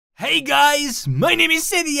Hey guys, my name is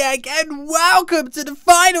Cyniac and welcome to the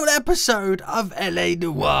final episode of LA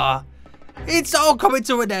Noire. It's all coming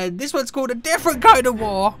to an end. This one's called A Different Kind of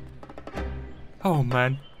War. Oh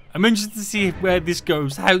man, I'm interested to see where this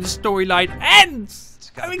goes, how the storyline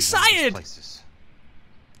ends. I'm excited. It's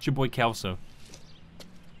your boy Kelso.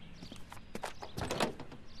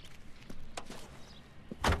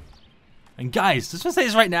 And guys, just want to say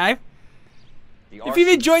this right now. If you've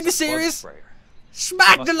enjoyed the series,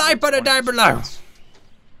 smack the like button down below.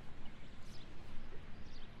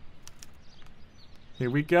 Here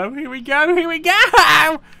we go, here we go, here we go!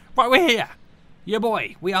 Right, we're here. Yeah,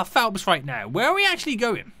 boy, we are Phelps right now. Where are we actually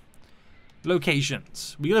going?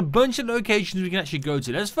 Locations. We got a bunch of locations we can actually go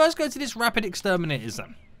to. Let's first go to this rapid exterminators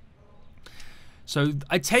then. So,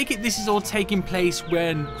 I take it this is all taking place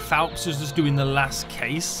when Phelps was just doing the last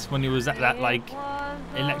case, when he was at that, like,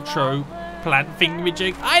 electro plant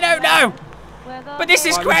thingamajig. I don't know! But this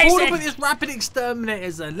is crazy! We're pulled up with this rapid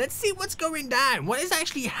exterminators then. Let's see what's going down. What is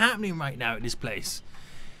actually happening right now at this place?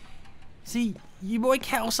 See, your boy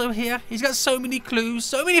Kelso here, he's got so many clues,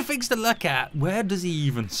 so many things to look at. Where does he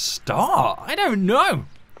even start? I don't know.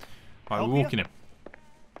 Right, we're walking in.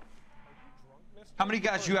 How many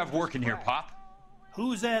guys you have working here, Pop?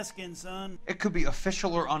 Who's asking, son? It could be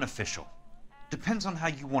official or unofficial. Depends on how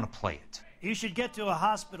you want to play it. You should get to a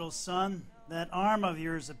hospital, son. That arm of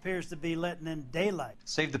yours appears to be letting in daylight.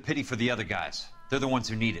 Save the pity for the other guys. They're the ones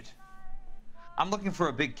who need it. I'm looking for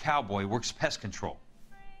a big cowboy who works pest control.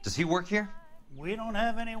 Does he work here? We don't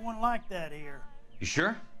have anyone like that here. You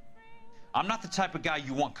sure? I'm not the type of guy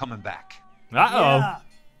you want coming back. Uh-oh. Yeah,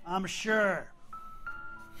 I'm sure.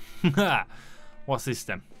 What's this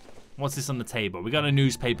then? What's this on the table? We got a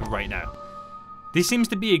newspaper right now. This seems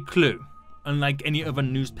to be a clue, unlike any other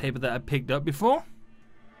newspaper that I've picked up before.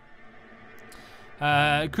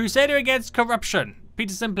 Crusader against corruption.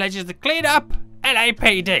 Peterson pledges to clean up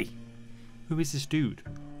LAPD. Who is this dude?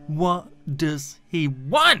 What does he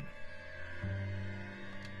want?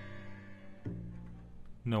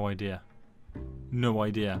 No idea. No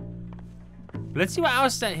idea. Let's see what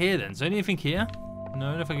else is set here then. Is there anything here?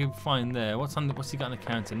 No, nothing I can find there. What's he got on the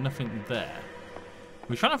counter? Nothing there.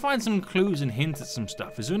 We're trying to find some clues and hints at some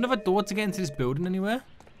stuff. Is there another door to get into this building anywhere?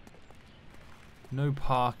 No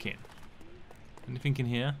parking. Anything in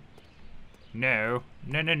here? No.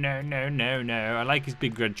 No, no, no, no, no, no. I like his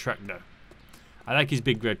big red truck though. I like his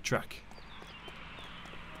big red truck.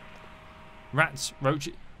 Rats,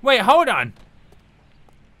 roaches. Wait, hold on.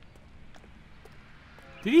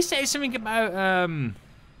 Did he say something about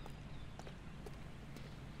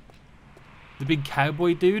the big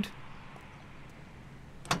cowboy dude?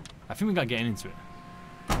 I think we gotta get into it.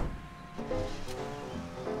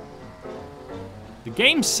 The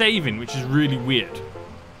game's saving, which is really weird.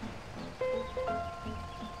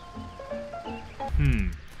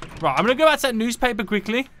 Right, I'm gonna go out to that newspaper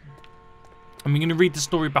quickly. And we're gonna read the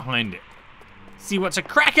story behind it. See what's a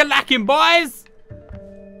crack-a-lackin', boys!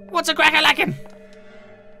 What's a crack-a-lackin'?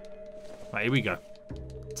 Right, here we go.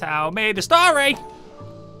 Tell me the story!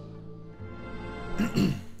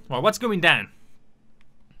 Right, what's going down?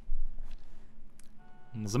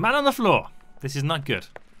 There's a man on the floor. This is not good.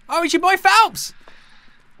 Oh, it's your boy Phelps!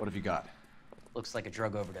 What have you got? Looks like a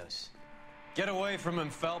drug overdose. Get away from him,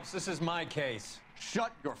 Phelps. This is my case.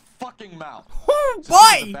 Shut your fucking mouth. Oh,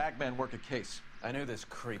 boy! The bagman work a case. I knew this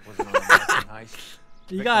creep was an heist.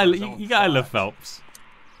 You gotta love Phelps.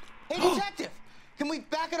 Hey, detective! Can we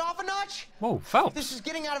back it off a notch? Whoa, Phelps. This is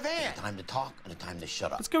getting out of hand. A time to talk and a time to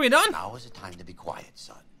shut up. What's going on? Now is the time to be quiet,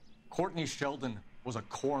 son. Courtney Sheldon was a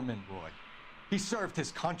corpsman, Roy. He served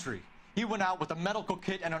his country. He went out with a medical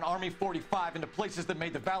kit and an Army 45 into places that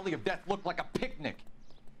made the Valley of Death look like a picnic.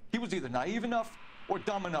 He was either naive enough or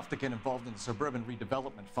dumb enough to get involved in the Suburban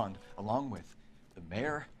Redevelopment Fund, along with the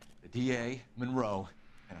mayor, the DA, Monroe,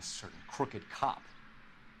 and a certain crooked cop.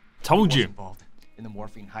 Told He you. was involved in the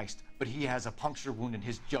morphine heist, but he has a puncture wound in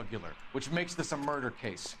his jugular, which makes this a murder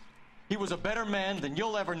case. He was a better man than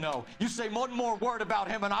you'll ever know. You say one more word about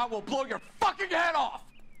him and I will blow your fucking head off!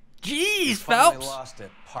 Jeez, Finally Phelps. lost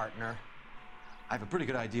it, partner. I have a pretty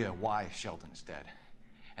good idea why Sheldon is dead.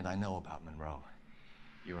 And I know about Monroe.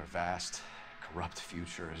 Your vast, corrupt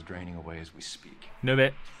future is draining away as we speak. Knew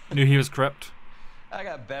it. Knew he was corrupt. I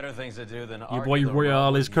got better things to do than Your boy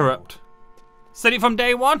Royale is corrupt. Said it from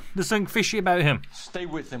day one. There's something fishy about him. Stay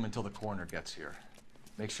with him until the coroner gets here.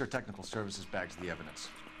 Make sure technical services bags the evidence.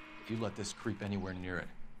 If you let this creep anywhere near it,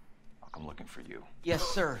 I'll come looking for you. Yes,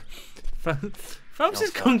 sir. Phelps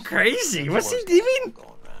has gone crazy. What's he doing?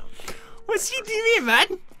 What's he doing, man?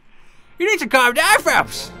 You need to calm down,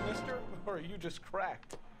 Phelps. Mister, or are you just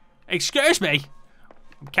cracked? Excuse me.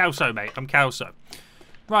 I'm Kelso, mate. I'm Kelso.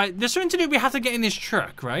 Right, there's something to do. We have to get in this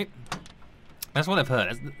truck, right? That's what I've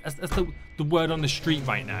heard. That's the word on the street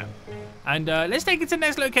right now. And let's take it to the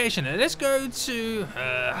next location. Let's go to,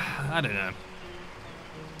 I don't know.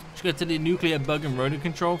 Let's go to the nuclear bug and rotor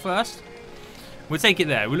control first. We'll take it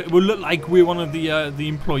there. We'll look like we're one of the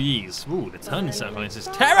employees. Ooh, the turn circle is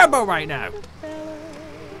just terrible right now.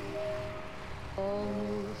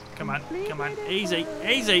 Come on, come on. Easy,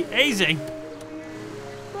 easy, easy.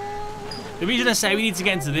 The reason I say we need to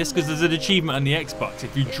get into this because there's an achievement on the Xbox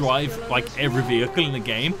if you drive like every vehicle in the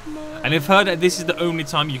game. And I've heard that this is the only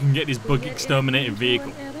time you can get this bug exterminated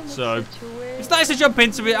vehicle. So it's nice to jump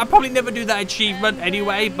into it. I'll probably never do that achievement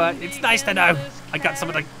anyway, but it's nice to know I got some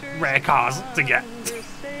of the rare cars to get.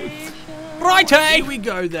 Right, here we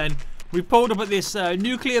go then. We pulled up at this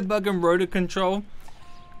nuclear bug and rotor control.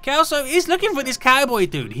 Kelso is looking for this cowboy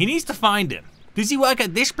dude. He needs to find him. Does he work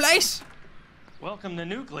at this place? Welcome to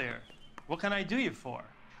Nuclear. What can I do you for?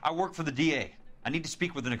 I work for the DA. I need to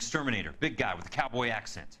speak with an exterminator. Big guy with a cowboy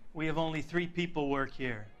accent. We have only 3 people work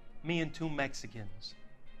here. Me and 2 Mexicans.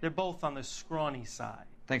 They're both on the scrawny side.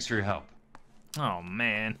 Thanks for your help. Oh,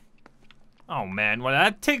 man. Oh, man. Well,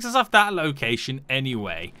 that takes us off that location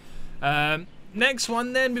anyway. Next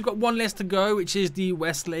one, then. We've got one less to go, which is the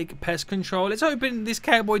Westlake Pest Control. Let's open this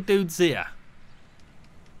cowboy dude's ear.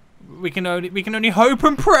 We can only hope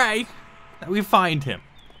and pray that we find him.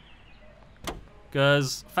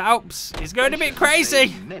 Because Phelps is going a bit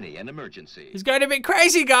crazy. Many an emergency. He's going a bit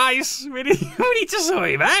crazy, guys. We need to sort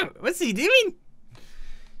him out. What's he doing?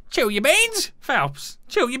 Chill your beans, Phelps.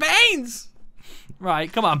 Chill your beans.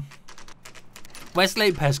 Right, come on.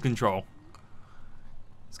 Westlake Pest Control.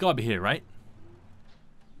 It's got to be here, right?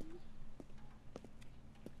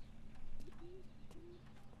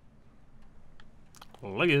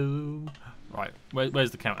 Lego. Right,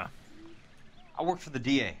 where's the counter? I work for the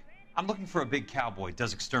DA. I'm looking for a big cowboy,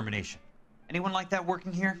 does extermination. Anyone like that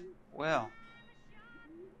working here? Well,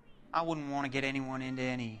 I wouldn't want to get anyone into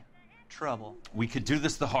any trouble. We could do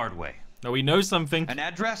this the hard way. No, we know something. An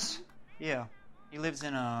address? Yeah, he lives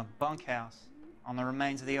in a bunkhouse on the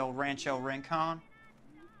remains of the old Rancho Rincon.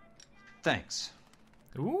 Thanks.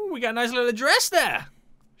 Ooh, we got a nice little address there.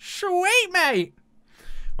 Sweet, mate.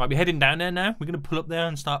 Right, we're heading down there now. We're going to pull up there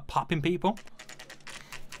and start popping people.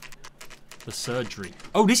 The surgery.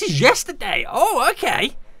 Oh, this is yesterday. Oh,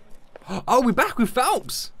 okay. Oh, we're back with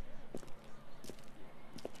Phelps.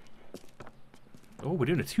 Oh, we're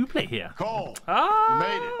doing a 2-plate here. Cole, Ah, you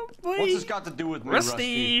made it. boy. What's this got to do with me,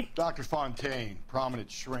 Rusty? Dr. Fontaine, prominent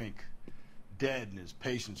shrink, dead in his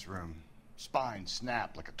patient's room. Spine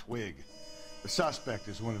snapped like a twig. The suspect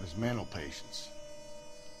is one of his mental patients.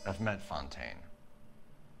 I've met Fontaine.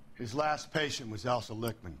 His last patient was Elsa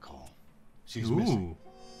Lickman, Cole. She's Ooh. missing.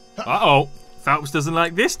 Uh-oh. Phelps doesn't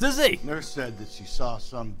like this, does he? Nurse said that she saw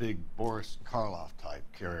some big Boris Karloff type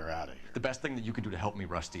carry her out of here. The best thing that you can do to help me,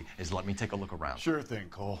 Rusty, is let me take a look around. Sure thing,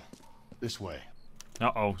 Cole. This way.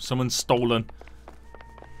 Uh-oh. Someone's stolen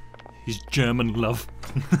his German love.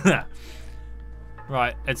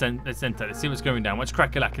 Right, let's enter. Let's see what's going down. What's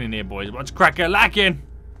crack-a-lacking in here, boys? What's crack-a-lacking?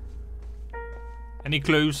 Any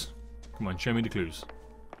clues? Come on, show me the clues.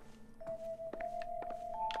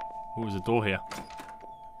 Oh, there's a door here.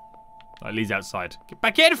 That leads outside. Get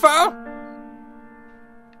back in, fool!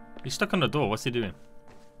 He's stuck on the door. What's he doing?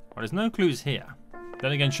 Well, there's no clues here.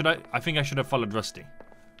 Then again, I think I should have followed Rusty.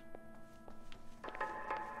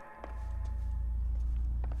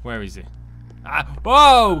 Where is he? Ah,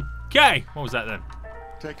 whoa! Okay. What was that then?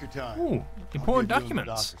 Take your time. Ooh, important I'll give you and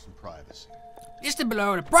the documents. doctor some privacy. Listed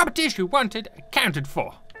below the properties you wanted accounted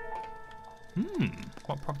for.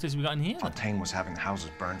 What properties have we got in here? Fontaine was having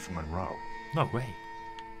houses burned for Monroe. No way.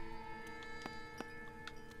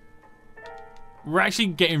 We're actually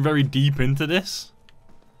getting very deep into this.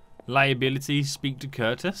 Liability, speak to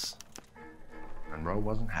Curtis. Monroe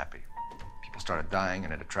wasn't happy. People started dying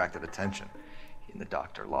and it attracted attention. He and the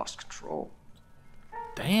doctor lost control.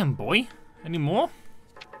 Damn, boy. Any more?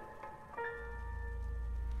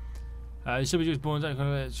 Somebody was born in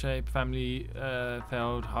that shape. Family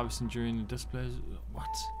failed harvesting during the dust blaze. What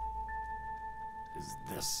is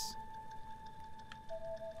this?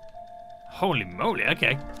 Holy moly!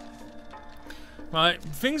 Okay. Right,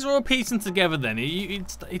 things are all piecing together. Then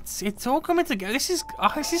it's all coming together. This is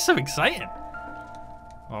so exciting.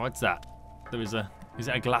 Oh, what's that? Is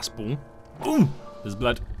that a glass ball? Ooh, there's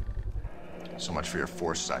blood. So much for your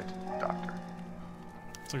foresight, Doctor.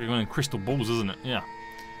 It's like going in crystal balls, isn't it? Yeah.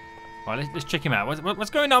 Right, let's check him out. What's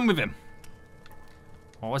going on with him?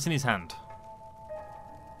 Oh, what's in his hand?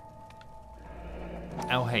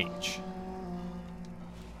 LH.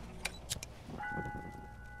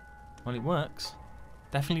 Well, it works.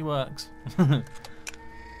 Definitely works. Other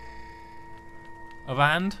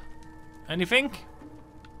hand? Anything?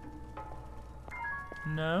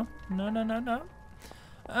 No. No.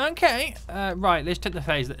 Okay. Right, let's take the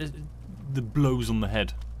phase. The blows on the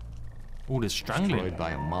head. Oh, there's strangling. Destroyed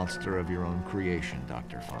by a monster of your own creation,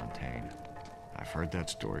 Dr. Fontaine. I've heard that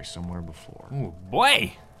story somewhere before. Oh,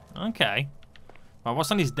 boy. Okay. Right,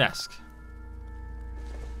 what's on his desk?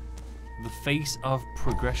 The face of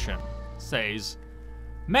progression says,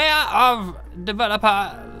 Mayor of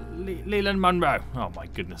Developer Leland Monroe. Oh my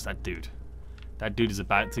goodness, that dude. That dude is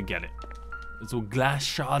about to get it. There's all glass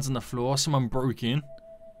shards on the floor. Someone broke in.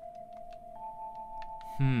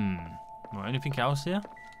 Right, anything else here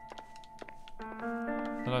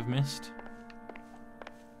that I've missed?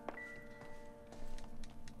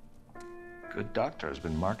 Good doctor has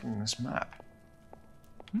been marking this map.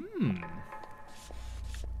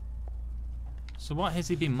 So what has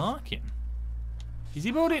he been marking? Is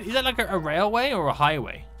he building? Is that like a railway or a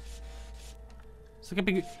highway? It's like a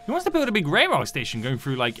big. He wants to build a big railroad station going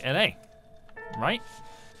through like LA, right?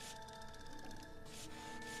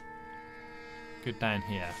 Good down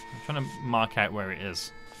here. I'm trying to mark out where it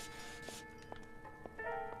is.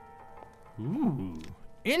 Ooh,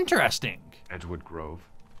 interesting. Edgewood Grove,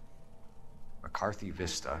 McCarthy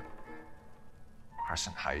Vista,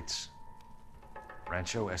 Carson Heights,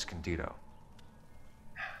 Rancho Escondido.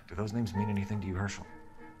 Do those names mean anything to you, Herschel?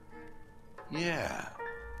 Yeah.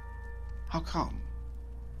 How come?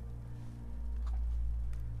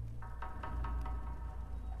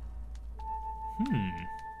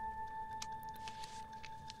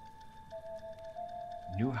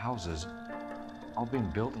 New houses all being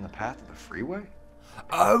built in the path of the freeway?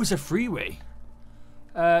 Oh, it's a freeway.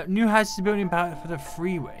 New houses built in power for the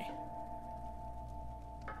freeway.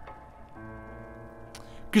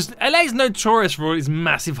 Because LA is notorious for all its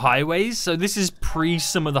massive highways, so this is pre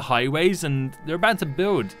some of the highways, and they're about to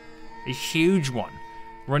build a huge one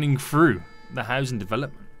running through the housing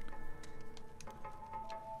development.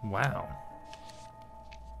 Wow.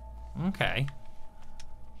 Okay.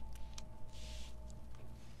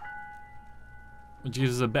 Which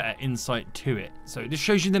gives us a better insight to it. So this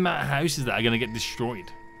shows you the amount of houses that are going to get destroyed.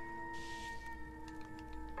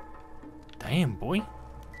 Damn, boy.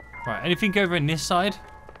 Right, anything over on this side?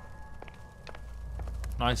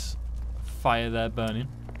 Nice fire there burning.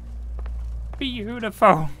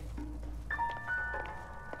 Beautiful.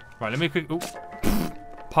 Right, let me quick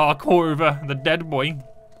parkour over the dead boy.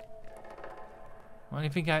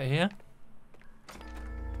 Anything out here?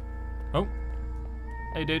 Oh.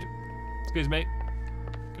 Hey, dude. Excuse me.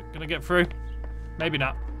 Gonna get through? Maybe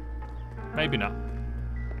not. Maybe not.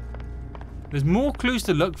 There's more clues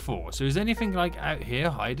to look for. So is anything like out here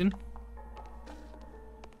hiding?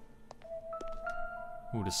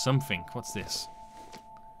 Oh, there's something. What's this?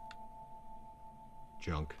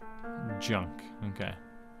 Junk. Junk. Okay.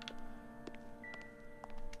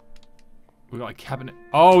 We got a cabinet.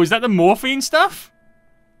 Oh, is that the morphine stuff?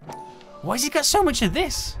 Why has he got so much of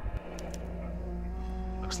this?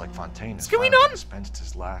 Looks like Fontaine has going finally on? dispensed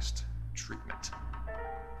his last treatment.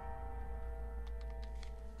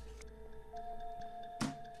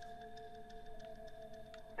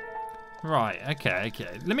 Right, okay.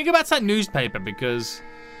 Let me go back to that newspaper because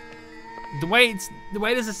the way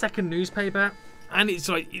there's a second newspaper and it's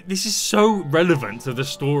like this is so relevant to the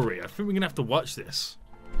story. I think we're gonna have to watch this.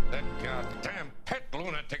 That goddamn pet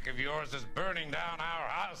lunatic of yours is burning down our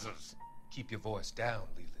houses. Keep your voice down,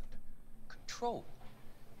 Leland. Control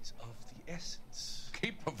is of the essence.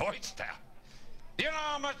 Keep your voice down. Do you know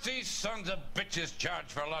how much these sons of bitches charge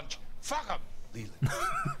for lunch? Fuck them. Leland,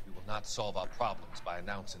 we will not solve our problems by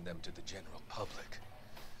announcing them to the general public.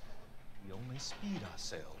 We only speed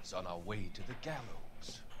ourselves on our way to the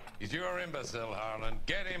gallows. He's your imbecile, Harlan.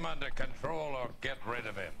 Get him under control or get rid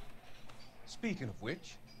of him. Speaking of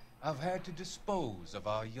which, I've had to dispose of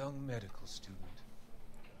our young medical student.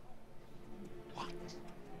 What?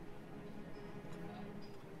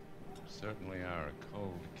 You certainly are a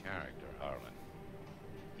cold character, Harlan.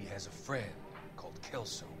 He has a friend called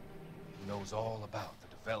Kelso who knows all about the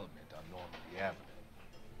development on Normandy Avenue.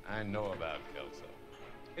 I know about Kelso.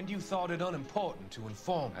 And you thought it unimportant to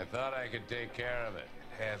inform me. I thought I could take care of it.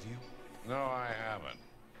 Have you? No, I haven't.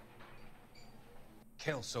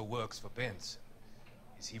 Kelso works for Benson.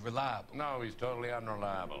 Is he reliable? No, he's totally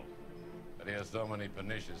unreliable. But he has so many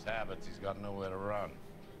pernicious habits, he's got nowhere to run.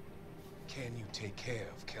 Can you take care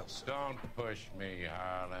of Kelso? Don't push me,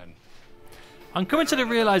 Harlan. I'm coming to the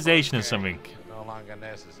realization of something. It's no longer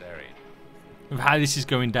necessary. Of how this is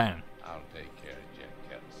going down. I'll take care of Jack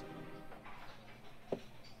Kelso.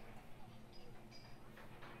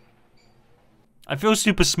 I feel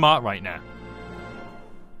super smart right now.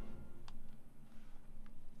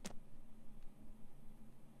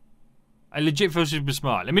 I legit feel super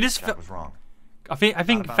smart. Let me just. That was wrong. I think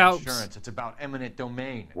About Phelps insurance, it's about eminent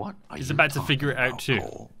domain. What are is you about to talking figure it out about, too.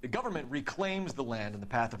 Cole? The government reclaims the land in the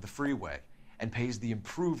path of the freeway and pays the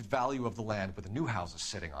improved value of the land with the new houses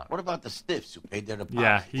sitting on it. What about the stiffs who paid their deposit?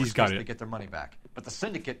 Yeah, he's Worst got case, they it. get their money back. But the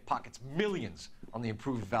syndicate pockets millions on the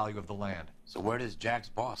improved value of the land. So where does Jack's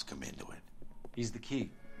boss come into it? He's the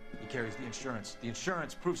key. He carries the insurance. The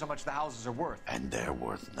insurance proves how much the houses are worth. And they're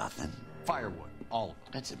worth nothing? Firewood, all of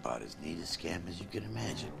them. That's about as neat a scam as you can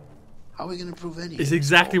imagine. How are we going to prove any of It's it?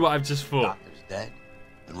 exactly what I've just thought. Doctor's dead,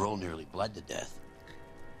 and Roll nearly bled to death.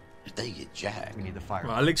 If they get Jack... We need the firewood.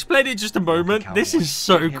 Well, I'll explain it in just a moment. This is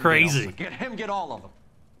so crazy. Get him, get all of them.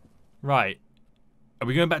 Right. Are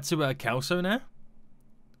we going back to Kelso now?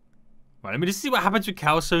 Right, let me just see what happens with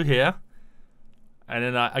Kelso here. And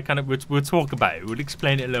then I kind of, we'll talk about it. We'll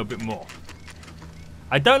explain it a little bit more.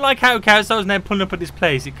 I don't like how Kelso's now pulling up at this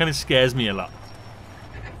place. It kind of scares me a lot.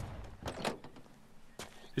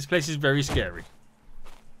 This place is very scary.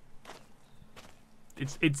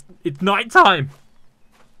 It's night time.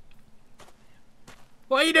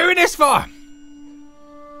 What are you doing this for?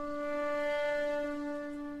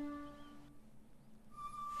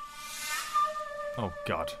 Oh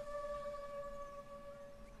God.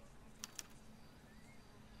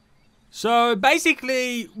 So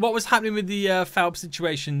basically, what was happening with the Phelps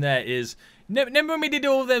situation there is, remember when we did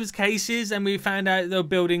all those cases and we found out they were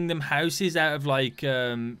building them houses out of like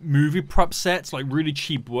movie prop sets, like really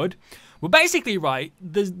cheap wood? Well, basically, right,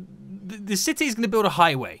 the city is going to build a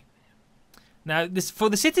highway. Now,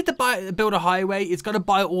 for the city to build a highway, it's got to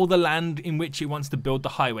buy all the land in which it wants to build the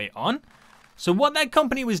highway on. So what that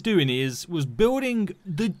company was doing was building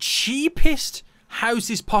the cheapest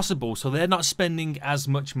houses possible, so they're not spending as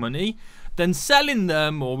much money, then selling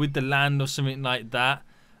them or with the land or something like that,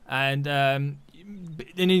 and then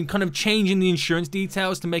kind of changing the insurance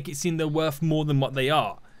details to make it seem they're worth more than what they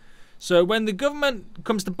are. So when the government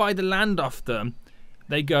comes to buy the land off them,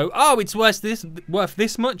 they go, oh, it's worth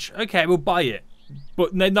this much? Okay, we'll buy it.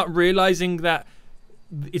 But they're not realizing that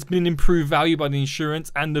it's been improved value by the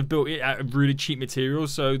insurance and they've built it out of really cheap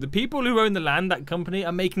materials. So the people who own the land, that company,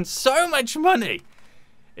 are making so much money.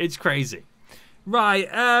 It's crazy. Right,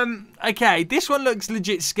 okay, this one looks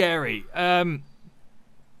legit scary. I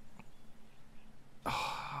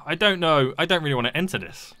don't know. I don't really want to enter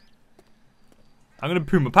this. I'm going to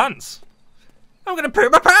poo my pants. I'm going to poo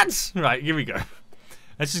my pants. Right, here we go.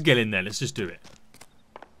 Let's just get in there. Let's just do it.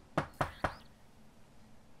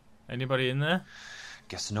 Anybody in there?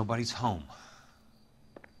 Guess nobody's home.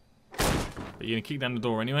 But you're going to kick down the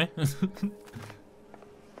door anyway?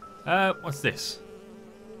 What's this?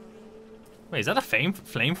 Wait, is that a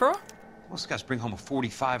flamethrower? Most guys bring home a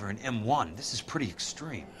 45 or an M1. This is pretty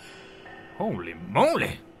extreme. Holy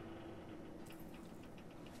moly.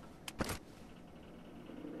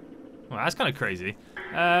 Well, that's kind of crazy.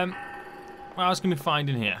 What else can we find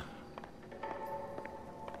in here?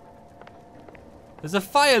 There's a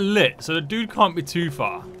fire lit, so the dude can't be too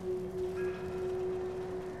far.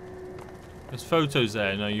 There's photos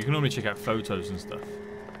there. No, you can normally check out photos and stuff.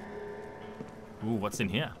 Ooh, what's in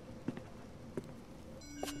here?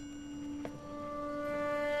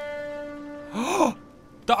 Oh,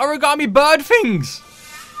 the origami bird things!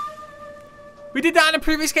 We did that in a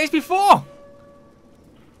previous case before!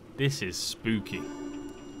 This is spooky.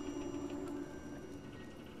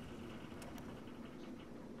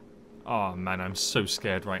 Oh man, I'm so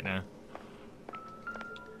scared right now.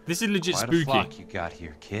 This is legit Quite spooky. a flock you got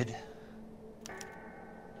here, kid.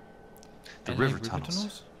 The river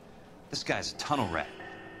tunnels. This guy's a tunnel rat.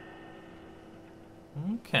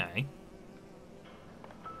 Okay.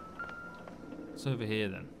 What's over here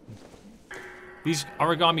then? These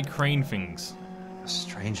origami crane things. A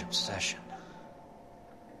strange obsession.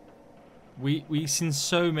 We've seen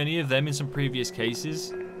so many of them in some previous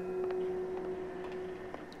cases.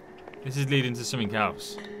 This is leading to something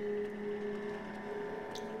else.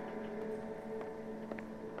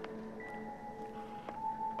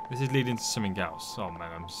 This is leading to something else. Oh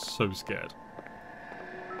man, I'm so scared.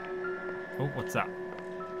 Oh, what's that?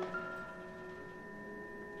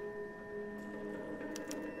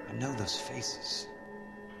 I know those faces.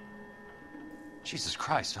 Jesus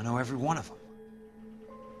Christ, I know every one of them.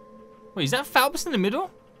 Wait, is that Phelps in the middle?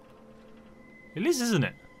 It is, isn't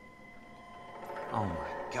it? Oh my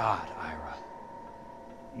God, Ira.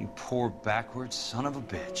 You poor backwards son of a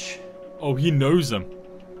bitch. Oh, he knows them.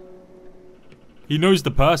 He knows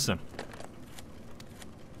the person.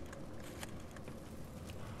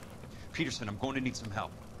 Peterson, I'm going to need some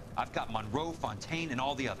help. I've got Monroe, Fontaine, and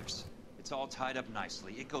all the others. It's all tied up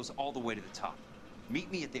nicely. It goes all the way to the top.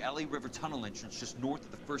 Meet me at the LA River Tunnel entrance just north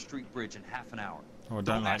of the First Street Bridge in half an hour. Oh, I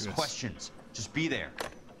don't like ask this. questions. Just be there.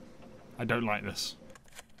 I don't like this.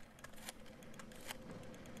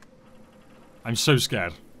 I'm so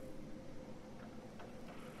scared.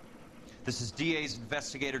 This is DA's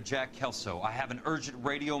investigator Jack Kelso. I have an urgent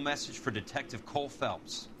radio message for Detective Cole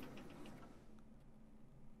Phelps.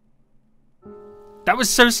 That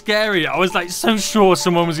was so scary. I was like so sure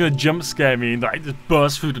someone was gonna jump scare me and like just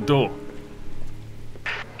burst through the door.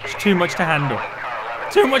 It's too much to handle.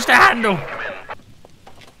 Too much to handle.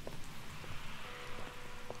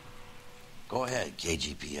 Go ahead,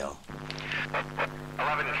 KGPL.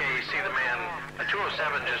 11K, see the man. A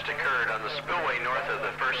 207 just occurred on the spillway north of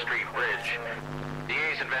the First Street Bridge.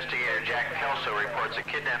 DA's investigator Jack Kelso reports a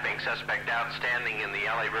kidnapping suspect outstanding in the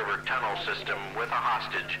LA River Tunnel system with a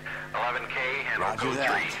hostage. 11K, handle code 3.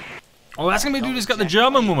 Oh, that's gonna be dude who's got the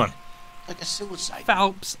German woman. Like a suicide.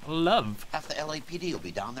 Phelps Love. Half the LAPD will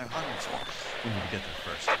be down there hunting for us. We need to get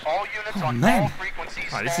there first. All units Oh, on man. all frequencies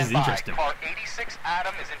Alright, this is stand by. interesting. Car 86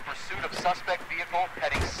 Adam is in pursuit of suspect vehicle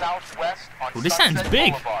heading southwest on Well, this sounds Sunset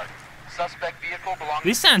big. Boulevard. Suspect vehicle belonging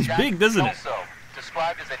This sounds to Jack big, doesn't it? Kelso,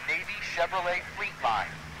 described as a Navy Chevrolet Fleetline.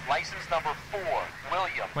 License number 4,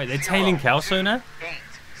 William. Wait, they're tailing Kelso now?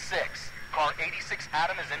 886. Car 86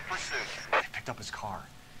 Adam is in pursuit. They picked up his car.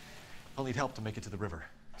 He'll need help to make it to the river.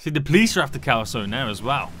 See, the police are after Kelso now as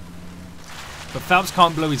well. But Phelps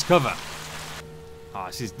can't blow his cover. Oh,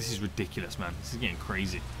 this is ridiculous, man. This is getting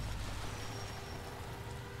crazy.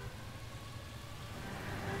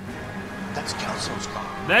 That's Kelso's car.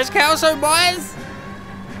 There's Kelso, boys!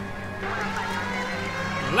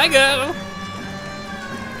 Lego!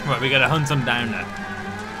 Right, we gotta hunt him down there.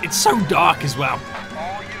 It's so dark as well.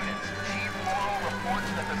 All units, Chief Morrow reports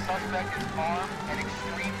that the suspect is armed and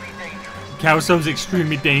extremely dangerous. Kelso's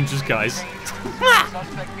extremely dangerous, guys.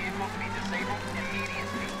 Suspect vehicle to be disabled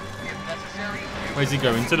immediately. If necessary, Where's he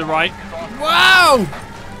going? To the right? Wow!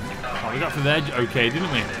 Oh, we got through there okay,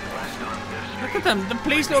 didn't we? Look at them, the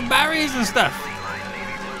police little barriers and stuff.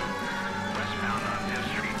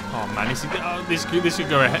 Oh man, this could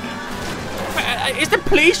go ahead. Is the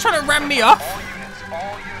police trying to ram me off?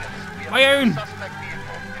 My own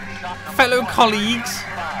fellow colleagues.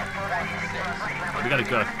 We gotta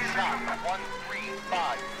go.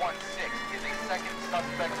 13516 is a second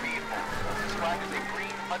suspect vehicle, described as a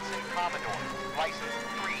green Hudson Commodore, license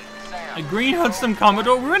 3 Sam. A green Hudson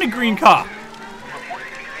Commodore? We're in a green car. Reported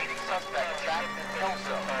to be leading suspect Jack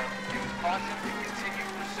Kelso. Use caution to continue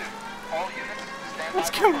pursuit. All units stand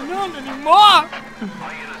What's by. going on anymore?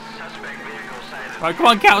 Alright, come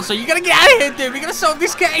on, Kelso. You gotta get out of here, dude. We gotta solve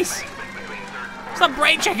this case. Stop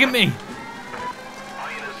brake checking me.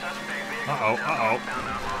 Uh-oh, uh-oh.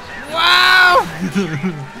 Wow!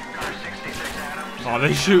 Oh,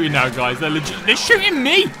 they're shooting now, guys. They're legit. They're shooting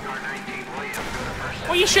me!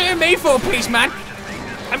 What are you shooting me for, policeman?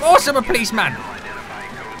 I'm also a policeman.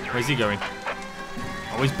 Where's he going?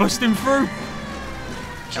 Oh, he's busting through.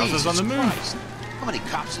 Kelso's on the move. Christ. How many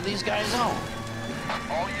cops do these guys own?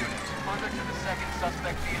 All units, further to the second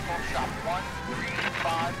suspect vehicle, shop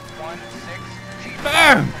 13516.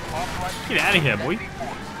 Boom! Get out of here, boy.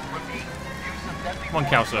 Come on,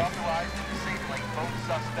 Kelso.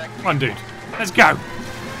 Come on, dude. Let's go.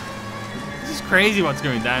 This is crazy what's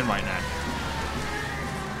going down right now.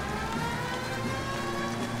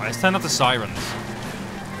 Right, let's turn off the sirens.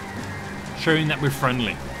 Showing that we're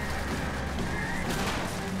friendly.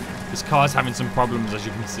 This car's having some problems, as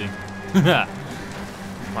you can see. Right,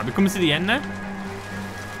 we're coming to the end now.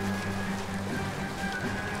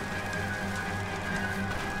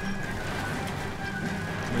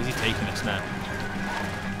 Where's he taking us now?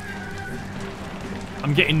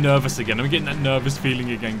 I'm getting nervous again. I'm getting that nervous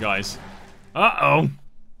feeling again, guys. Uh-oh.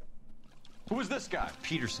 Who is this guy?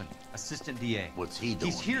 Peterson, assistant DA. What's he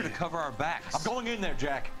doing? He's here to cover our backs. I'm going in there,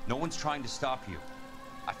 Jack. No one's trying to stop you.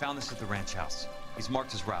 I found this at the ranch house. He's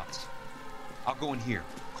marked his routes. I'll go in here.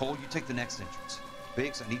 Cole, you take the next entrance.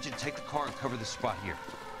 Biggs, I need you to take the car and cover this spot here.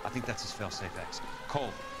 I think that's his fail-safe exit. Cole,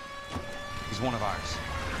 he's one of ours.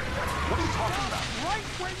 What are you talking about? Right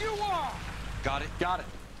where you are! Got it? Got it.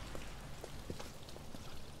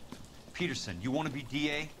 Peterson, you want to be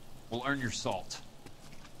DA? We'll earn your salt.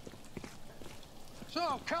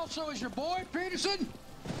 So, Kelso is your boy, Peterson?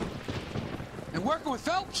 And working with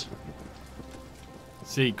Phelps?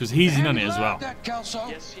 See, because he's in on it as well. That Kelso.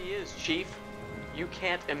 Yes, he is, Chief. You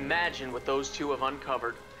can't imagine what those two have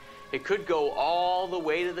uncovered. It could go all the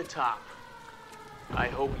way to the top. I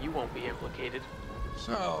hope you won't be implicated.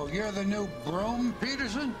 So, you're the new broom,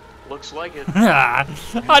 Peterson? Looks like it.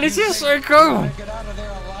 Oh, this is so cool.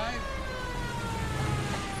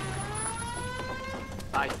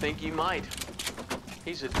 I think he might.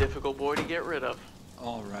 He's a difficult boy to get rid of.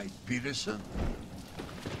 All right, Peterson.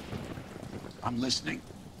 I'm listening.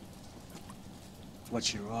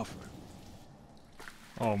 What's your offer?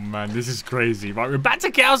 Oh man, this is crazy. Right, we're back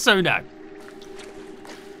to Kelso now.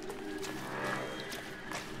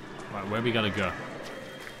 Right, where we gotta go?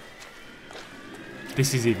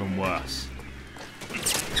 This is even worse.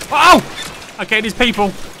 Oh! Okay, there's people.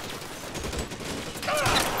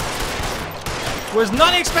 Was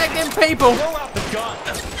not expecting people. Throw out the gun.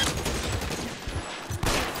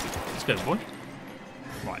 Let's go, boy.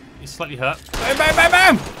 Right, he's slightly hurt. Boom, boom, boom,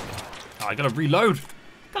 boom! Oh, I gotta reload.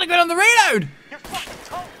 Gotta go on the reload!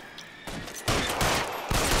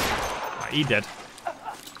 Right, he dead.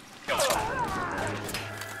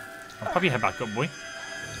 Oh, pop your head back up, boy.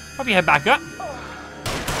 Pop your head back up.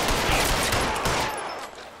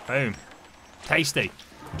 Boom. Tasty.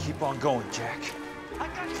 Keep on going, Jack.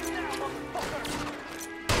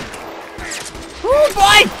 Oh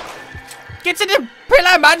boy! Get to the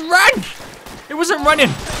pillar, man! Run! It wasn't running.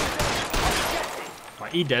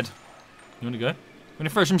 Right, he dead. You wanna go? Wanna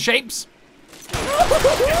throw some shapes?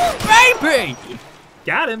 Baby!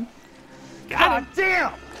 Got him. Got him.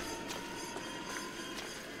 Damn!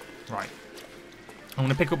 Right. I'm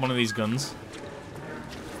gonna pick up one of these guns.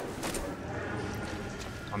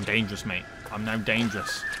 I'm dangerous, mate. I'm now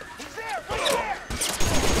dangerous.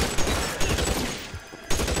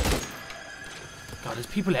 God, there's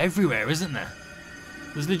people everywhere, isn't there?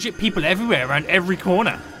 There's legit people everywhere around every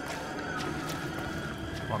corner.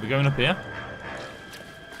 Right, we're going up here.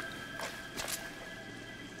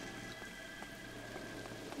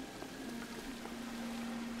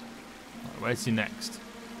 Right, where's he next?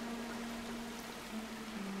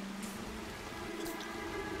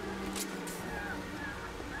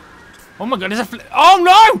 Oh my god, there's a oh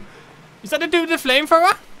no! Is that the dude with the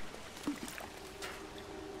flamethrower?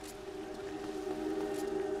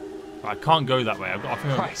 I can't go that way. I've got.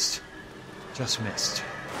 Christ, just missed.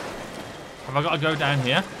 Have I got to go down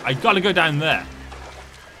here? I got to go down there.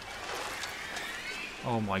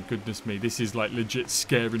 Oh my goodness me! This is like legit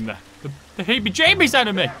scaring the heebie-jeebies out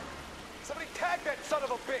of me. Somebody tag that son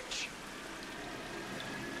of a bitch.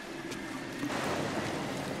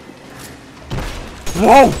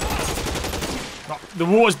 Whoa! The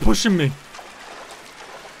water's pushing me.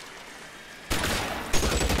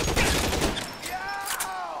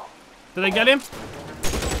 Did I get him?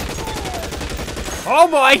 Oh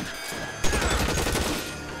boy!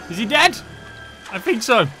 Is he dead? I think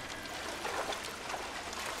so.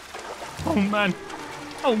 Oh man.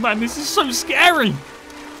 Oh man, this is so scary.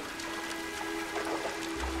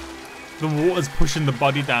 The water's pushing the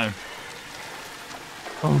body down.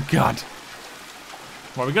 Oh god.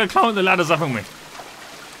 Well, we gotta climb up the ladders, haven't we?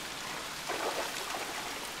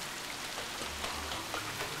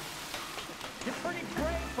 You're pretty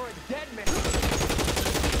brave for a dead man.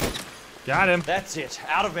 Got him. That's it.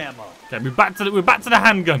 Out of ammo. Okay, we're back to the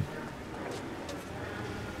handgun.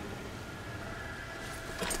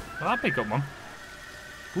 Well, I'll pick up one.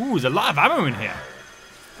 Ooh, there's a lot of ammo in here.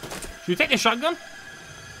 Should we take the shotgun?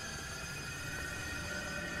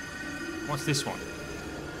 What's this one?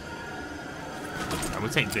 No,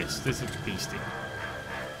 we'll take this. This looks beastly.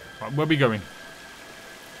 Right, where are we going?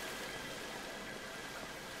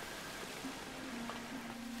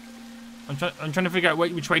 I'm trying to figure out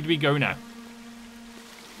which way do we go now.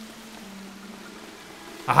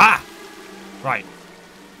 Aha! Right.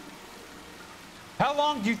 How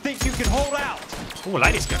long do you think you can hold out? Oh, I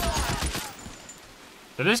like this gun.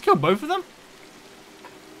 Did I just kill both of them?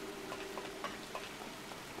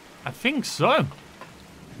 I think so.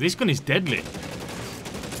 This gun is deadly.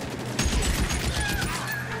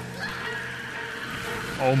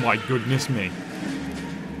 Oh my goodness me.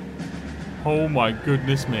 Oh my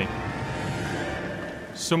goodness me.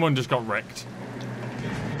 Someone just got wrecked.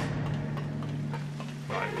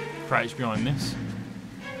 Right, crouch behind this.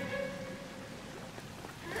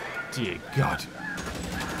 Dear God.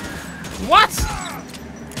 What?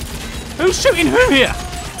 Who's shooting who here?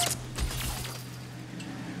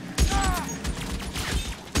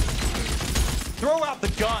 Throw out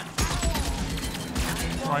the gun.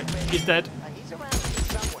 Right, he's dead.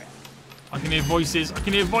 I can hear voices. I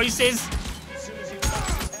can hear voices.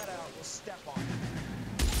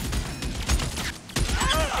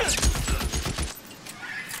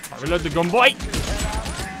 Right, reload the gun, boy.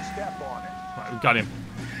 Right, we've got him.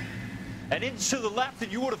 An inch to the left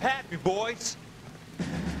and you would have had me, boys.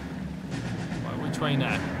 Right, which way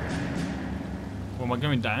now? Well, am I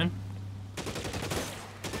going down?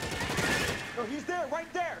 Walker, he's there,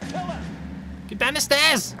 right there. Kill him. Get down the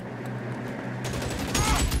stairs.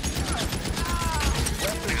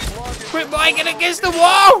 Quick, boy, get against the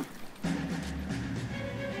wall.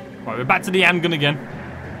 Right, we're back to the handgun again.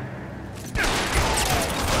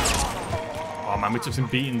 Oh man, we took some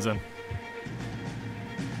beatings then.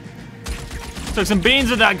 Took some beans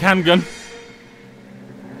with that handgun.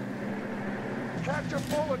 Catch a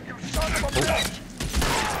bullet, you son of a bitch!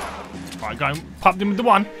 Right, got him. Popped him with the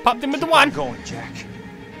one. Popped him with the one. Going, Jack.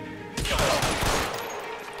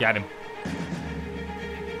 Got him.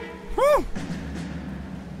 Woo!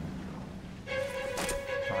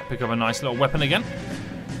 Right, pick up a nice little weapon again.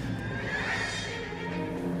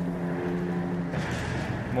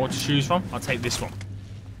 More to choose from. I'll take this one.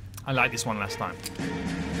 I like this one last time.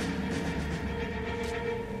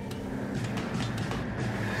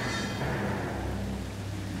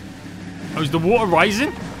 Oh, is the water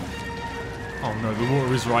rising? Oh no, the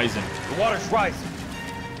water is rising. The water's rising.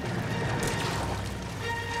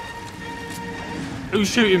 Who's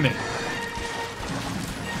shooting me?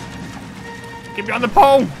 Get behind the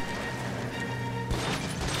pole!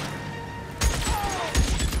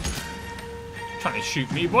 Trying to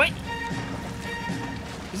shoot me, boy.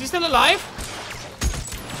 Is he still alive?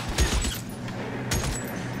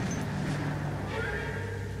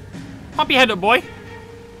 Pop your head up, boy.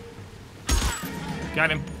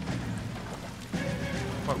 Got him.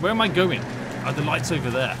 Right, where am I going? Oh, the light's over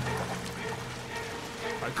there.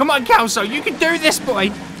 Right, come on, Kelso, you can do this, boy.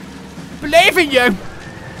 Believe in you.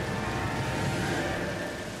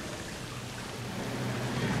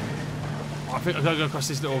 Oh, I think I've got to go across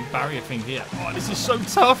this little barrier thing here. Oh, this is so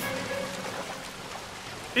tough.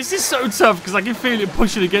 This is so tough because I can feel it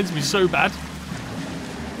pushing against me so bad.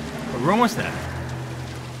 But we're almost there.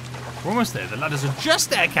 We're almost there. The ladders are just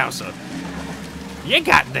there, Kelso. You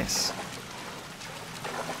got this.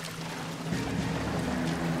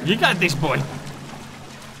 You got this, boy.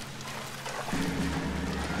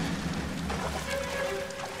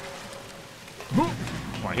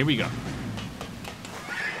 Right, here we go.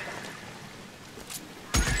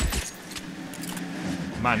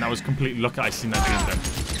 Man, that was complete luck I seen that dude there.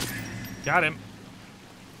 Got him.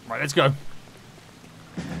 Right, let's go.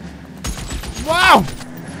 Wow!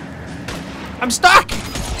 I'm stuck!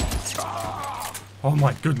 Oh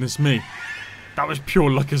my goodness me. That was pure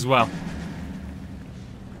luck as well.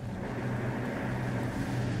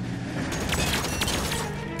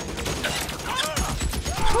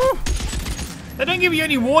 Whew. They don't give you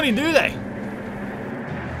any warning, do they?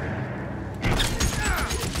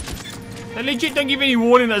 They legit don't give any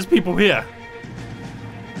warning there's people here.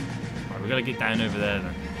 Right, we gotta get down over there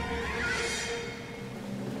then.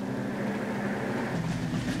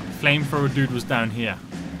 Flamethrower dude was down here.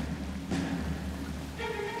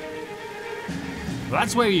 Well,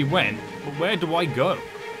 that's where he went, but where do I go?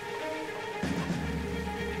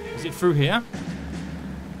 Is it through here?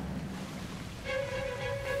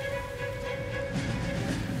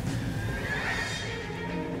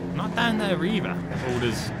 Not down there either. Oh,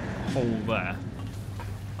 there's a hole there.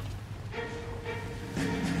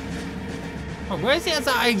 Oh, where's it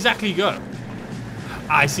that I exactly go?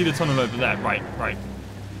 Ah, I see the tunnel over there. Right, right.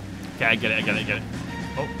 Okay, I get it, I get it, I get it.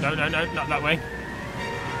 Oh, no, no, no, not that way.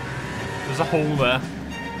 There's a hole there.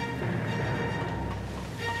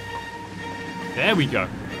 There we go.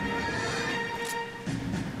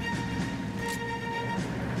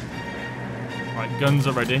 Right, guns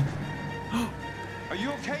are ready. Are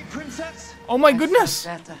you okay, Princess? Oh my goodness!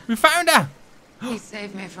 Better. We found her! He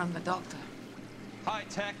saved me from the doctor. Hi,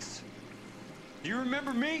 Tex. You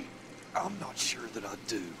remember me? I'm not sure that I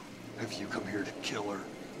do. Have you come here to kill her?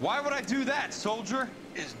 Why would I do that, soldier?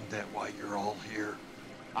 Isn't that why you're all here?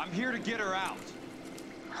 I'm here to get her out.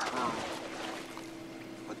 Her.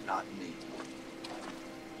 But not me.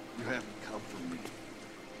 You haven't come for me.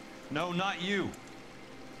 No, not you.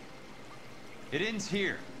 It ends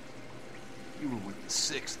here. You were with the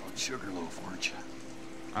 6th on Sugarloaf, weren't you?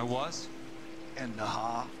 I was? And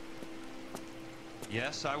Naha?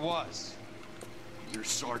 Yes, I was. You're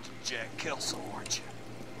Sergeant Jack Kelso, aren't you?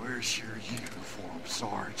 Where's your uniform,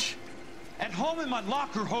 Sarge? At home in my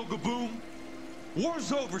locker, Hogaboom.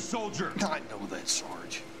 War's over, soldier. I know that,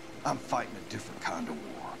 Sarge. I'm fighting a different kind of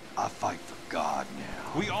war. I fight for God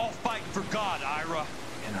now. We all fight for God, Ira.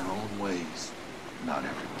 In our own ways. Not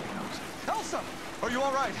everybody knows it. Elsa! Are you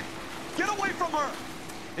all right? Get away from her!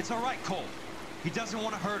 It's all right, Cole. He doesn't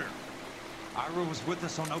want to hurt her. Ira was with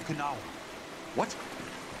us on Okinawa. What?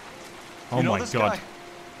 Oh you know my this God. Guy?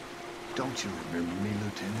 Don't you remember me,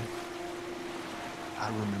 Lieutenant? I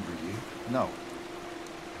remember you. No.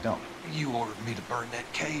 Don't. You ordered me to burn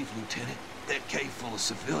that cave, Lieutenant. That cave full of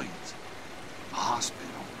civilians. A hospital.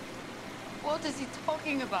 What is he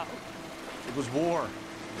talking about? It was war.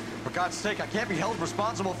 For God's sake, I can't be held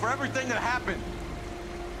responsible for everything that happened.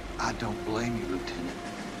 I don't blame you, Lieutenant.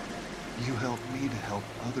 You helped me to help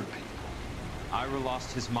other people. Ira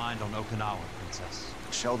lost his mind on Okinawa, Princess.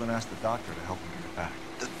 Sheldon asked the doctor to help him get back.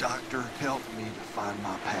 The doctor helped me to find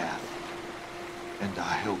my path. And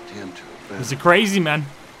I helped him to a better. He's a crazy man.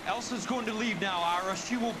 Elsa's going to leave now, Ira.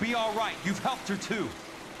 She will be all right. You've helped her, too.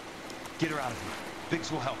 Get her out of here.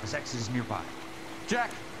 Biggs will help. His exit is nearby.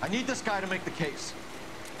 Jack, I need this guy to make the case.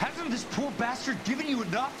 Hasn't this poor bastard given you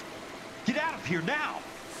enough? Get out of here now.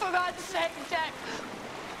 For God's sake, Jack,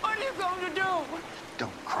 what are you going to do?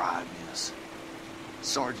 Don't cry, miss.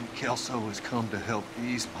 Sergeant Kelso has come to help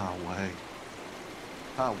ease my way.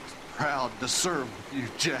 I was proud to serve with you,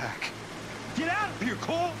 Jack. Get out of here,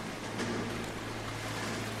 Cole!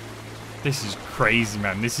 This is crazy,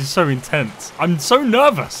 man. This is so intense. I'm so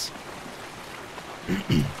nervous.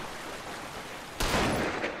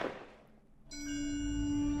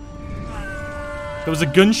 There was a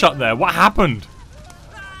gunshot there. What happened?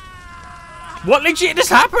 What legit just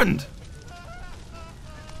happened?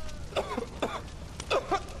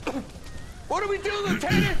 What do we do,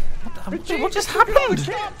 Lieutenant? What just happened?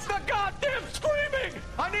 Stop the goddamn screaming!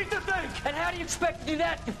 I need to think! And how do you expect to do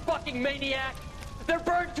that, you fucking maniac? They're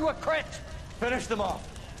burned to a crisp. Finish them off.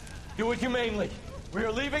 Do it humanely. We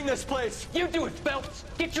are leaving this place. You do it, Phelps.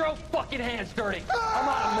 Get your own fucking hands dirty. I'm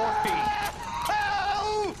out of morphine.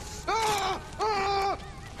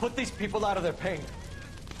 Put these people out of their pain.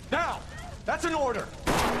 Now! That's an order!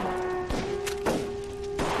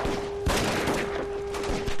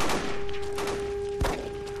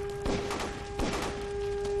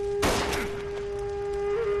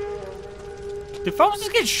 Did Phelps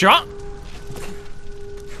just get shot?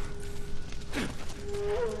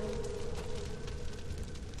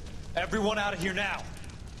 Everyone out of here now.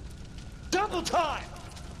 Double time!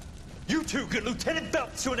 You two get Lieutenant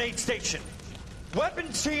Phelps to an aid station.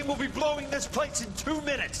 Weapons team will be blowing this place in 2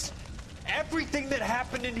 minutes. Everything that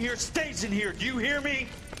happened in here stays in here. Do you hear me?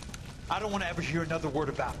 I don't want to ever hear another word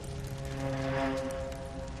about it.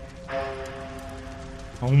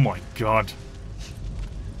 Oh my god.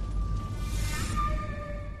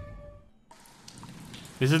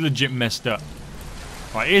 This is legit messed up.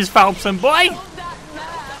 Right, here's Phelps and boy! He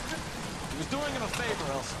was doing him a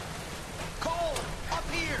favor, Elsa. Cole, up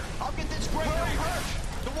here. I'll get this grader hurt.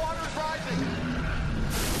 The water is rising.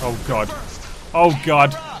 Oh god. Oh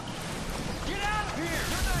god. Get out of here!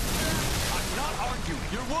 I'm not arguing.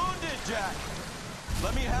 You're wounded, Jack.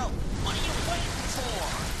 Let me help. What are you waiting for?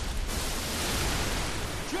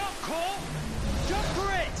 Jump, Cole! Jump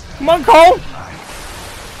for it! Come on, Cole!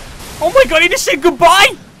 Oh my god, he just said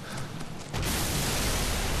goodbye!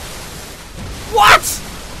 What?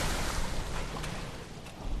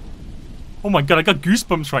 Oh my god, I got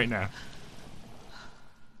goosebumps right now.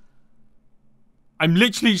 I'm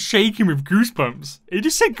literally shaking with goosebumps. He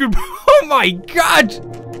just said goodbye. Oh my god!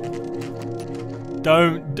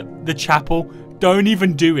 The chapel, don't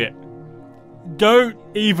even do it. Don't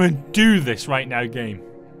even do this right now, game.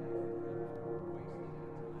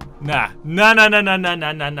 Nah.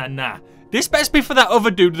 This best be for that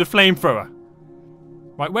other dude with the flamethrower.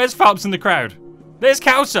 Right, where's Phelps in the crowd? There's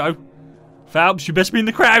Kelso. Phelps, you best be in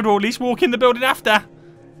the crowd or at least walk in the building after.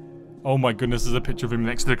 Oh my goodness, there's a picture of him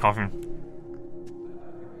next to the coffin.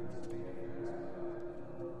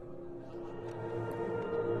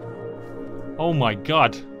 Oh my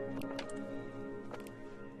god.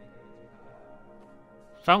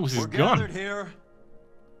 Phelps is gone. We're gathered here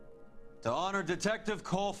to honor Detective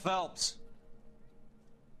Cole Phelps.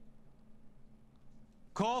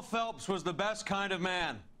 Cole Phelps was the best kind of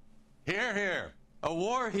man. Hear, hear. A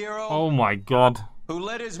war hero. Oh my god. Who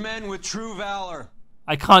led his men with true valor.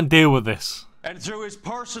 I can't deal with this. And through his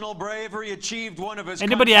personal bravery achieved one of his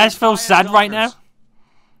Anybody else feel sad right now?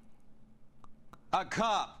 A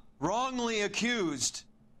cop wrongly accused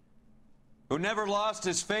who never lost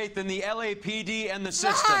his faith in the LAPD and the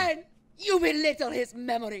system. Fine! You belittle his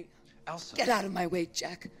memory. Elsa. Get out of my way,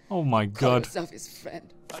 Jack. Oh my Call god. yourself his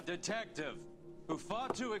friend. A detective who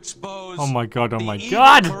fought to expose Oh my god, oh my the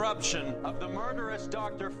god. evil corruption of the murderous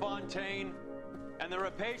Dr. Fontaine and the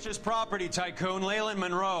rapacious property tycoon Leyland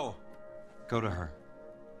Monroe. Go to her.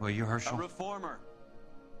 Will you, Herschel? A reformer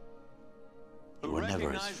You who were never his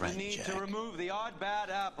recognized friend, the need Jack. to remove the odd bad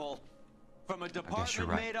apple from a department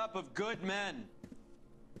right. made up of good men.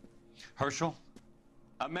 Herschel?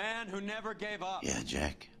 A man who never gave up. Yeah,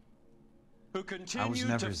 Jack. Who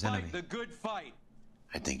continued to fight the good fight.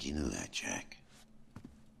 I think you knew that, Jack.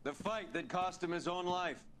 The fight that cost him his own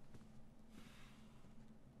life.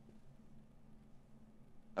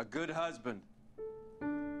 A good husband.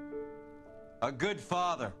 A good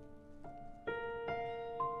father.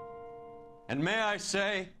 And may I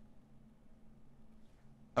say,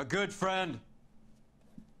 a good friend.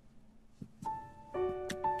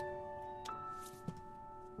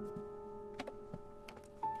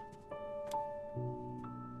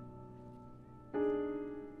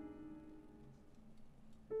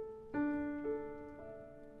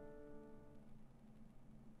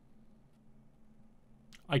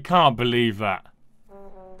 I can't believe that.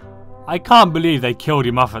 I can't believe they killed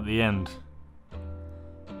him off at the end.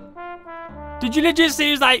 Did you legit see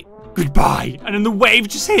he was like, goodbye, and then the wave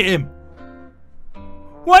just hit him?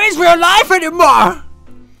 What is real life anymore?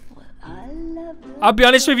 I'll be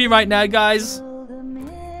honest with you right now, guys.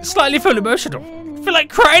 Slightly feel emotional. I feel like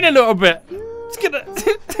crying a little bit. It's gonna...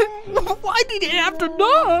 Why did he have to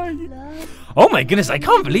die? Oh my goodness, I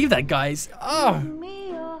can't believe that, guys. Oh.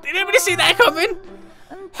 Did anybody see that coming?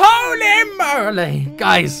 Holy moly!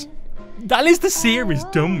 Guys, that is the series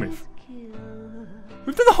done with.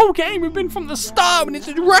 We've done the whole game. We've been from the start when it's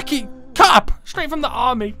a rookie cop, straight from the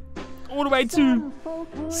army, all the way to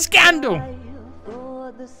Scandal.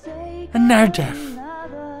 And now death.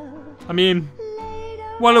 I mean,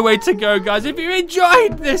 what a way to go, guys. If you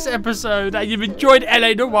enjoyed this episode and you've enjoyed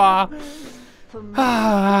LA Noire,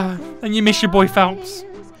 and you miss your boy Phelps,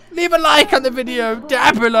 leave a like on the video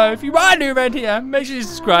down below. If you are new around here, make sure you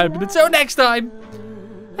subscribe. And until next time,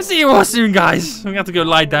 I'll see you all soon, guys. I'm going to have to go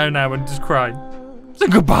lie down now and just cry. So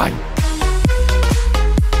goodbye.